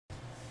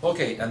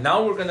Okay, and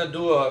now we're going to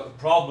do a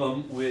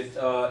problem with,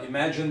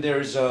 imagine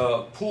there's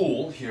a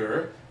pool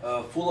here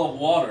full of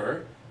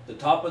water. The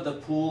top of the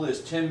pool is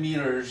 10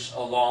 meters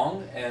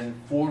long and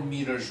 4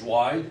 meters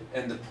wide,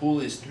 and the pool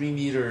is 3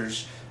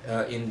 meters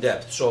in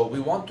depth. So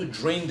we want to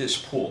drain this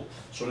pool.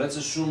 So let's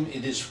assume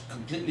it is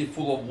completely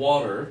full of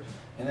water,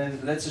 and then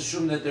let's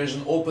assume that there's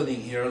an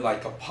opening here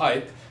like a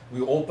pipe.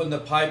 We open the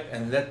pipe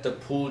and let the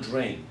pool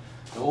drain.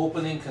 The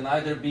opening can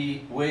either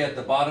be way at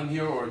the bottom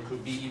here, or it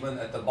could be even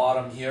at the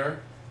bottom here.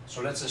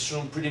 So let's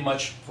assume pretty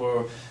much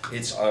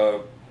it's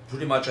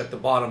pretty much at the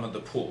bottom of the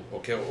pool,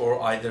 okay,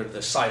 or either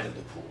the side of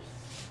the pool,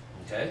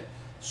 okay.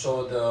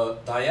 So the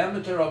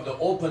diameter of the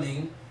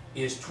opening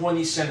is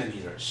 20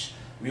 centimeters.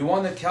 We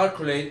want to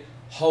calculate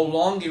how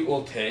long it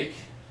will take.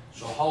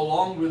 So how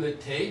long will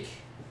it take?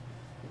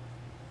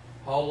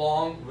 How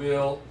long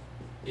will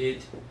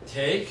it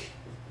take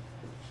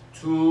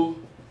to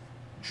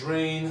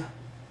drain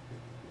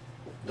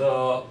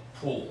the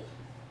pool?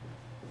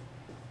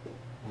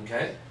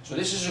 Okay, so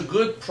this is a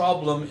good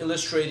problem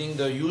illustrating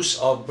the use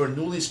of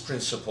Bernoulli's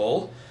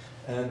principle,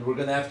 and we're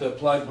going to have to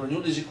apply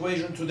Bernoulli's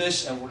equation to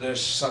this, and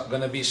there's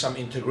going to be some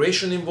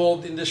integration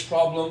involved in this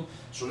problem.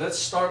 So let's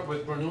start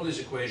with Bernoulli's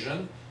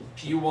equation.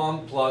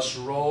 P1 plus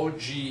rho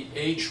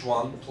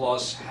GH1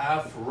 plus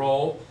half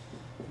rho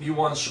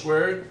V1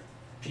 squared,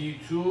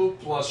 P2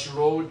 plus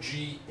rho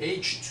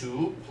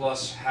GH2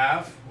 plus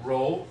half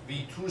rho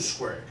V2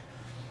 squared.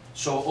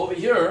 So over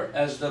here,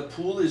 as the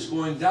pool is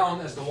going down,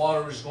 as the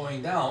water is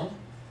going down,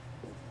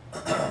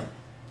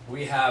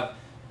 we have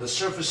the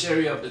surface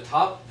area of the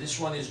top. This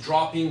one is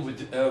dropping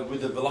with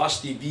the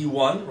velocity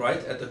V1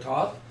 right at the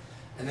top,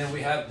 and then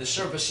we have the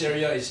surface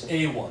area is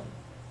A1.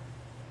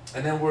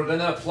 And then we're going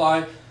to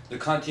apply the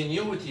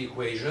continuity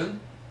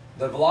equation.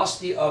 The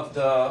velocity of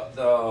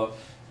the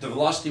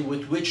velocity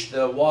with which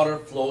the water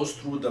flows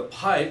through the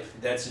pipe,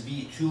 that's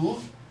V2,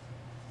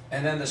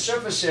 and then the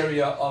surface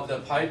area of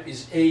the pipe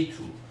is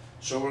A2.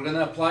 So we're going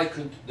to apply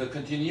the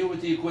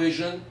continuity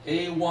equation.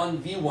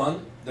 A1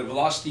 V1, the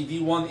velocity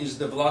V1 is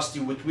the velocity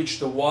with which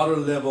the water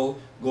level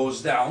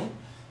goes down.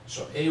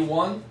 So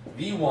A1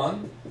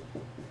 V1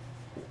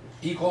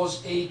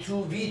 equals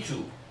A2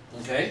 V2.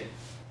 Okay?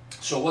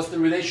 So what's the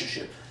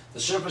relationship? The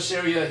surface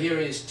area here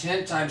is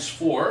 10 times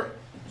 4,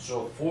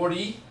 so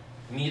 40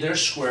 meters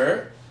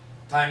squared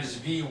times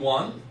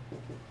V1,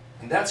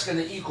 and that's going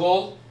to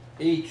equal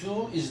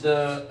A2 is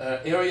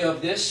the area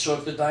of this. So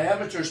if the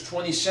diameter is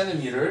 20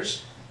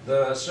 centimeters,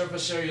 the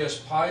surface area is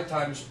pi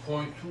times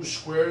 0.2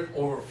 squared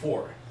over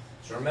 4.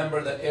 So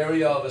remember, the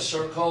area of a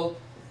circle,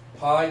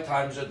 pi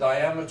times the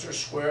diameter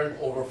squared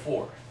over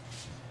 4.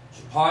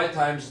 So pi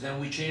times, then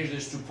we change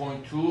this to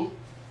 0.2,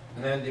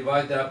 and then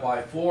divide that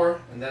by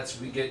 4, and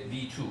we get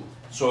V2.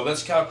 So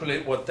let's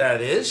calculate what that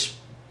is.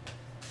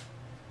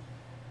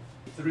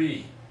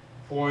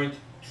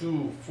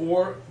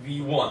 3.24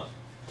 V1.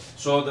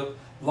 So the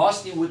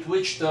velocity with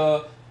which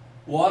the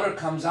water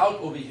comes out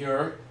over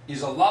here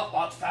is a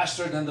lot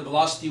faster than the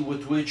velocity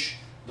with which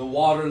the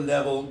water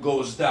level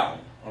goes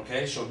down.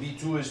 Okay, so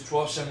V2 is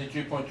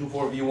 1273.24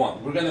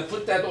 V1. We're going to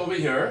put that over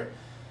here.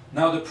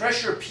 Now the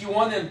pressure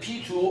P1 and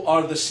P2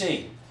 are the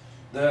same.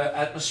 The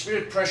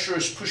atmospheric pressure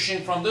is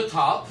pushing from the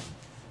top,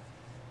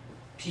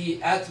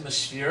 P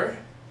atmosphere.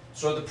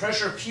 So the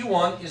pressure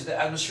P1 is the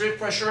atmospheric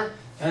pressure,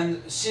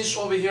 and since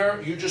over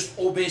here you just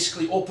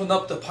basically open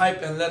up the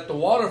pipe and let the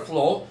water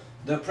flow,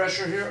 the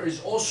pressure here is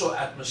also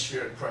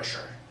atmospheric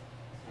pressure.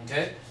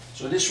 Okay,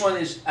 so this one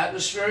is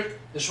atmospheric,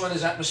 this one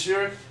is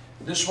atmospheric,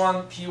 this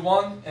one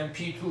P1 and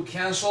P2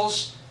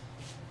 cancels,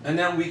 and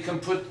then we can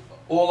put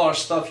all our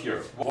stuff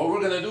here. What we're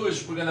going to do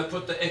is we're going to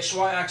put the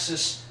XY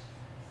axis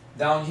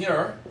down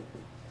here,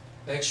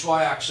 the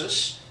XY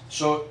axis.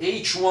 So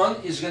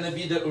H1 is going to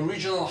be the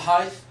original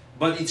height,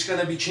 but it's going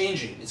to be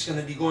changing. It's going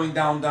to be going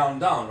down, down,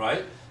 down,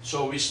 right?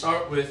 So we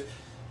start with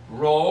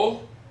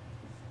rho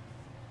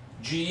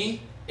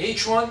G.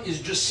 H1 is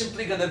just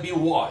simply going to be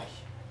Y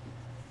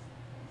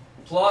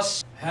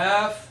plus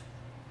half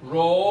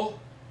rho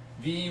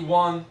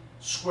V1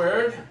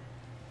 squared,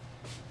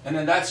 and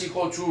then that's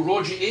equal to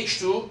rho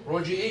GH2.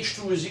 Rho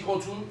GH2 is equal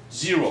to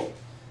 0.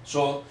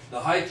 So the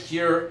height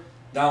here,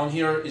 down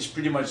here, is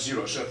pretty much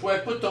 0. So if I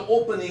put the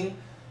opening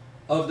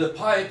of the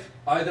pipe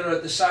either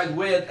at the side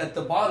way at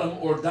the bottom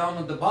or down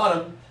at the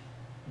bottom,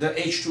 the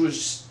H2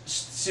 is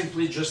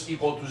simply just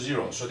equal to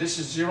 0. So this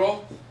is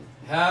 0,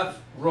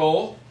 half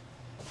rho,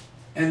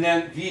 and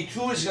then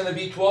V2 is going to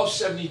be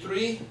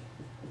 1273.24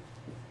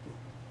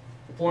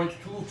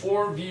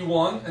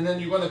 V1, and then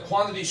you're going to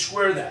quantity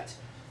square that.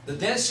 The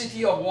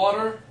density of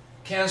water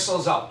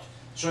cancels out.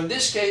 So in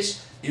this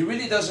case, it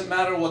really doesn't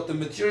matter what the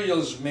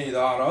material is made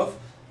out of.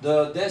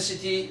 The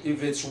density,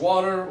 if it's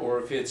water or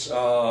if it's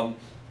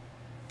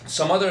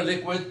some other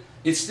liquid,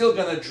 it's still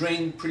going to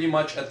drain pretty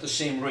much at the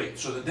same rate.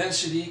 So the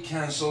density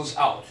cancels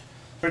out.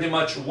 Pretty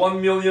much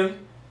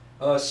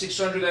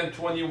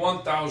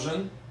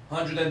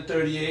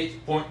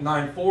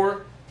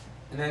 1,621,138.94,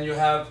 and then you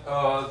have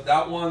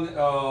that one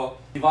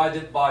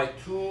divided by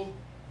 2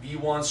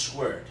 V1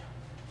 squared.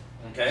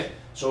 Okay,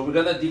 so we're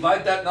gonna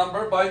divide that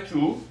number by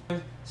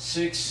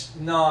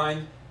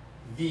 2.69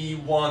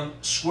 V1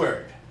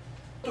 squared.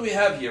 What do we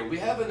have here? We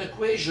have an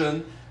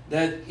equation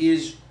that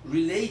is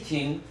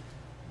relating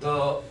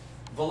the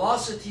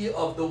velocity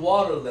of the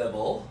water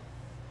level.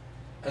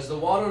 As the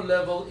water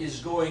level is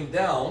going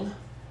down,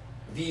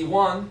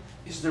 V1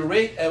 is the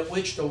rate at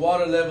which the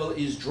water level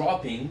is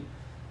dropping.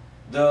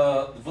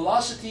 The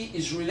velocity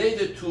is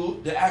related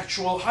to the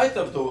actual height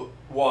of the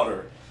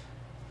water.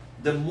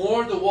 The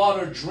more the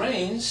water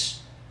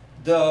drains,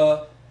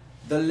 the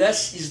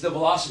less is the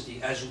velocity.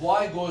 As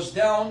y goes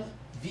down,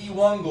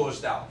 V1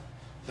 goes down.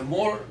 The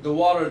more the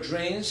water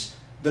drains,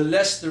 the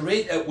less the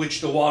rate at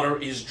which the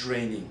water is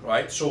draining,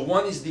 right? So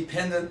one is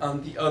dependent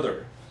on the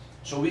other.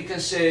 So we can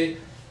say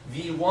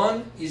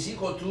V1 is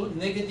equal to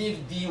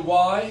negative dy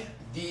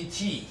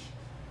dt.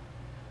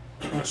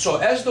 So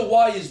as the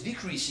y is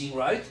decreasing,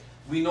 right,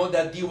 we know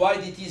that dy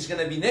dt is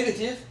going to be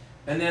negative,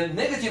 and then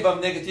negative of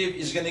negative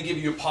is going to give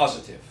you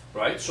positive,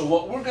 right? So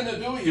what we're going to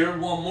do here,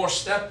 one more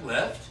step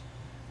left,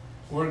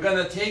 we're going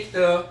to take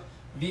the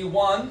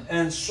V1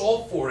 and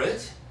solve for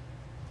it,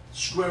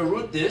 square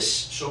root this.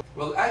 So,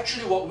 well,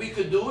 actually what we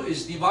could do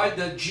is divide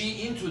the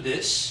g into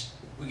this.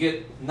 We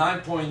get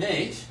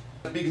 9.8,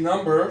 a big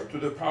number to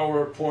the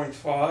power of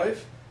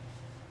 0.5.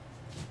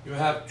 You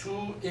have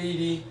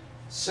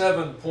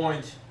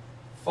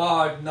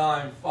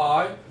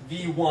 287.595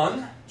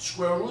 V1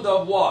 square root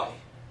of y.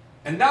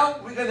 And now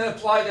we're going to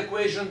apply the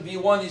equation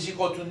V1 is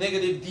equal to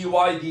negative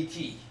dy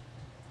dt.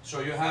 So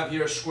you have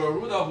here square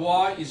root of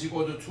y is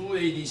equal to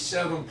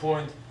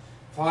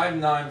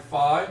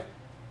 287.595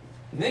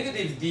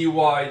 negative dy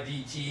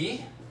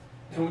dt.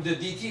 And the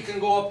dt can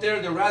go up there,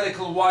 the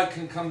radical y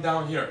can come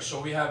down here. So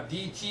we have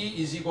dt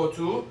is equal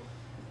to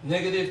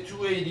negative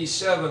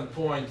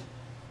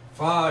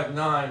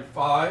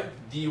 287.595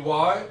 dy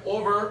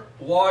over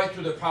y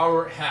to the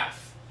power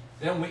half.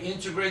 Then we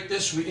integrate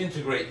this,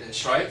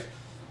 right?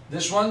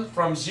 This one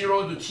from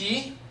 0 to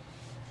t.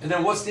 And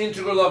then what's the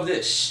integral of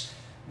this?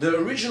 The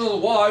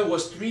original y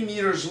was 3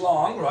 meters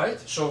long, right?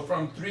 So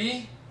from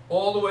 3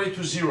 all the way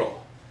to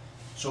 0.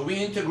 So we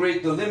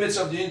integrate, the limits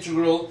of the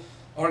integral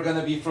are going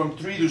to be from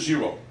 3 to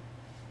 0.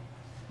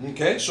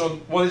 Okay, so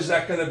what is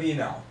that going to be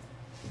now?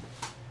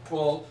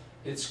 Well,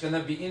 it's going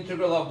to be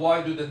integral of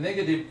y to the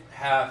negative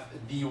half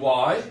dy.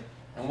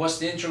 And what's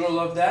the integral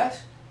of that?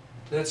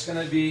 That's going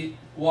to be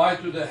y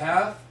to the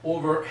half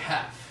over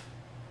half,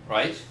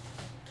 right?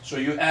 So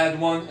you add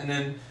 1 and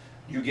then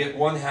you get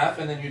 1/2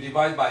 and then you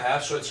divide by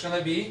half. So it's going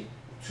to be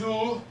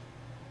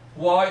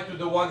 2y to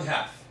the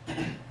 1/2.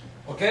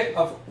 Okay,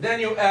 then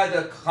you add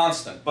a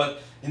constant.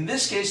 But in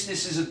this case,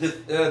 this is a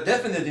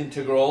definite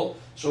integral.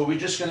 So we're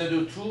just going to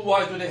do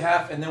 2y to the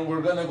half and then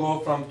we're going to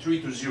go from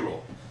 3 to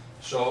 0.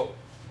 So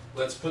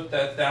let's put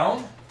that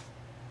down.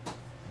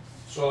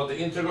 So the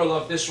integral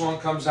of this one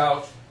comes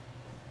out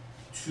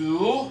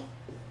 2y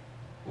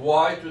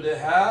to the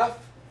half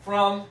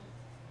from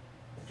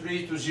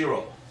 3 to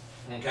 0.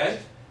 Okay?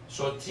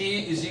 So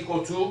t is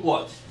equal to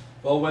what?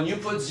 Well, when you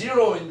put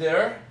 0 in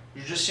there,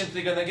 you're just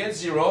simply going to get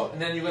 0, and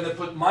then you're going to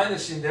put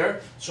minus in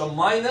there. So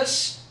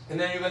minus, and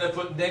then you're going to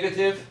put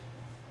negative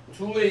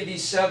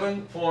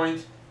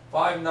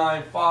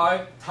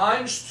 287.595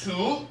 times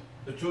 2.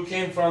 The 2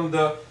 came from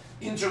the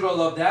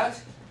integral of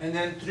that, and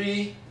then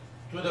 3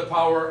 to the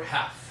power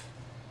half.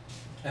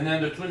 And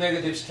then the two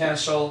negatives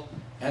cancel,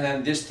 and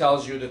then this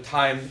tells you the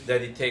time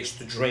that it takes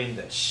to drain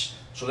this.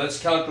 So let's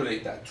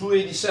calculate that.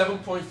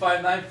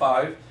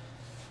 287.595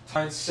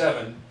 times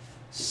 7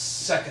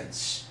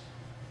 seconds.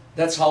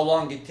 That's how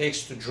long it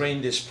takes to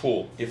drain this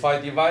pool. If I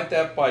divide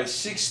that by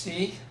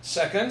 60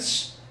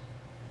 seconds,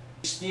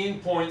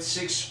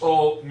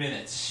 16.60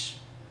 minutes.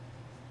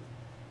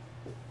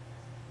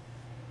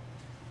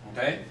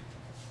 Okay?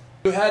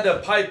 If you had a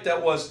pipe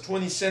that was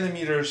 20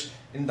 centimeters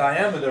in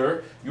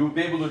diameter, you would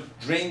be able to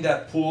drain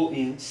that pool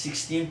in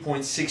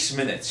 16.6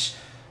 minutes.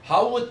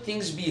 How would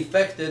things be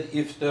affected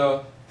if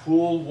the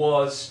pool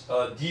was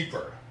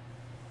deeper?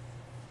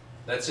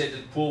 Let's say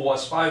the pool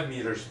was 5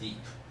 meters deep.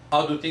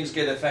 How do things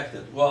get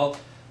affected? Well,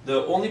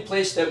 the only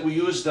place that we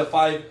used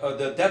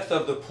the depth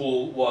of the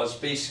pool was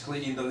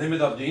basically in the limit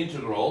of the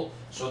integral.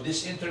 So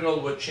this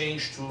integral would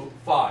change to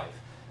 5.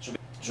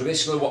 So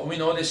basically what we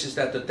notice is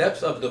that the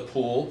depth of the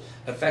pool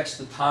affects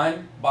the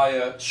time by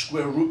a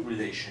square root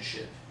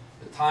relationship.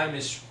 The time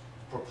is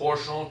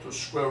proportional to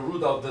square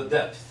root of the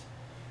depth.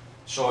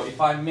 So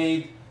if I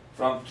made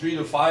from 3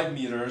 to 5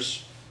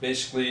 meters,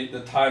 basically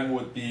the time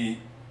would be,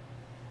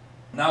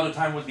 now the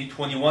time would be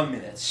 21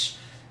 minutes.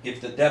 If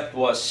the depth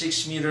was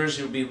 6 meters,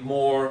 it would be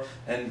more.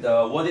 And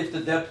what if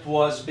the depth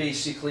was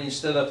basically,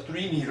 instead of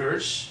 3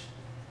 meters,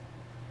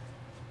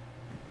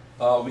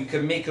 we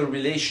can make a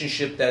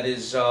relationship that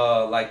is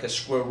like a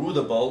square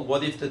rootable.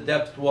 What if the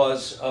depth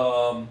was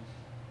 12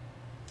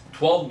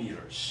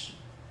 meters?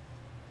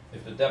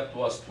 If the depth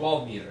was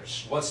 12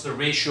 meters, what's the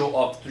ratio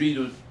of 3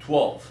 to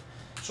 12?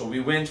 So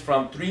we went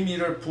from 3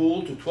 meter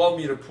pool to 12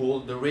 meter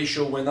pool. The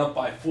ratio went up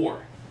by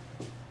 4.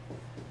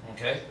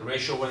 Okay, the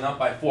ratio went up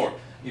by 4.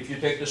 If you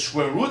take the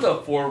square root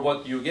of 4,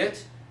 what do you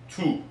get?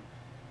 2.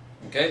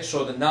 Okay,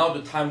 so now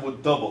the time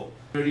would double.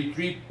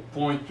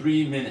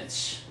 33.3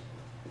 minutes.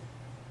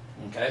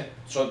 Okay,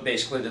 so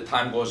basically the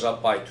time goes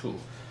up by 2.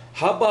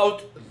 How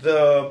about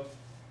the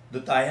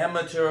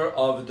diameter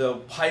of the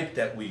pipe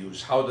that we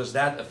use? How does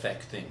that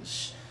affect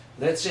things?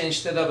 Let's say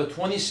instead of a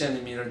 20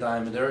 centimeter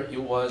diameter,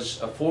 it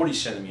was 40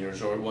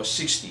 centimeters, or it was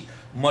 60,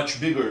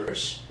 much bigger.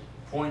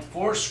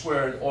 0.4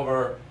 squared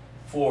over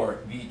 4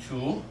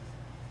 V2,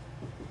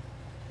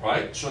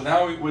 right? So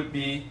now it would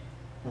be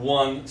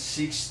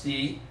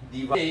 160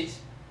 divided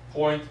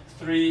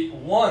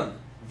 8.31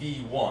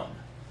 V1,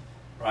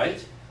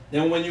 right?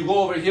 Then when you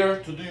go over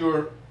here to do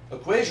your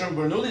equation,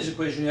 Bernoulli's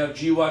equation, you have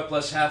gy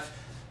plus half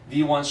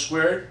V1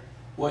 squared.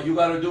 What you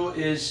got to do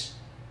is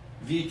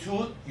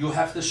V2, you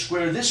have to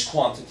square this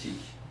quantity.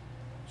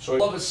 So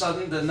all of a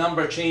sudden the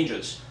number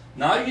changes.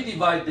 Now you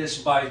divide this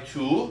by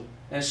 2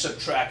 and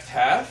subtract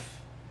half,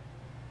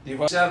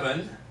 divide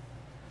 7.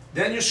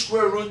 Then you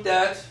square root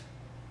that.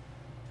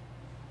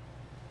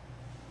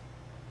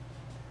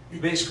 You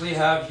basically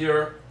have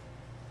here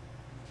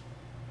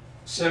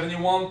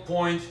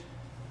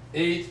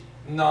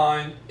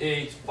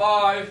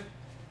 71.8985.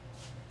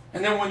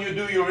 And then when you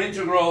do your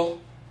integral,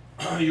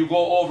 you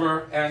go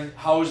over, and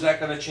how is that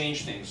going to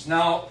change things?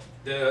 Now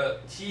the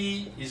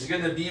t is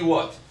going to be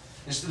what?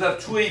 Instead of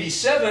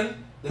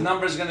 287, the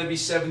number is going to be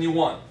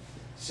 71.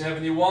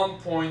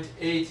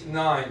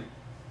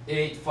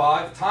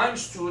 71.8985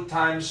 times 2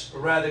 times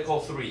radical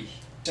 3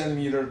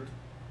 centimeter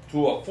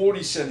to a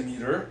 40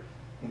 centimeter.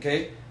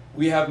 Okay,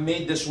 we have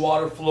made this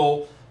water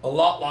flow a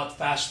lot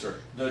faster.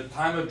 The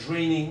time of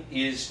draining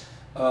is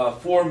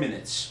 4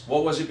 minutes.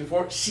 What was it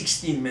before?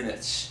 16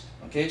 minutes.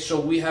 Okay, so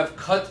we have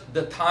cut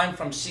the time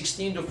from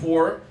 16 to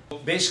 4.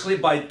 Basically,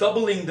 by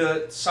doubling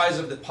the size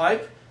of the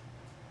pipe,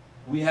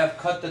 we have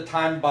cut the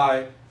time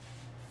by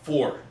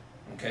 4.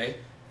 Okay,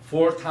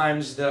 4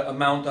 times the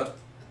amount of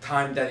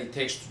time that it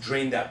takes to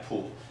drain that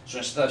pool. So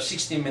instead of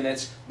 16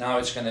 minutes, now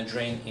it's going to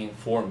drain in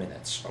 4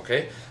 minutes.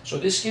 Okay, so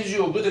this gives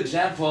you a good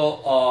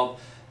example of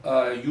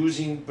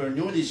using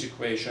Bernoulli's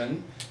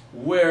equation,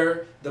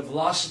 where the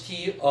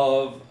velocity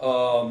of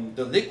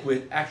the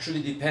liquid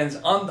actually depends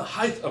on the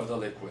height of the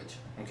liquid.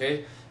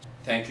 Okay,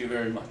 thank you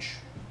very much.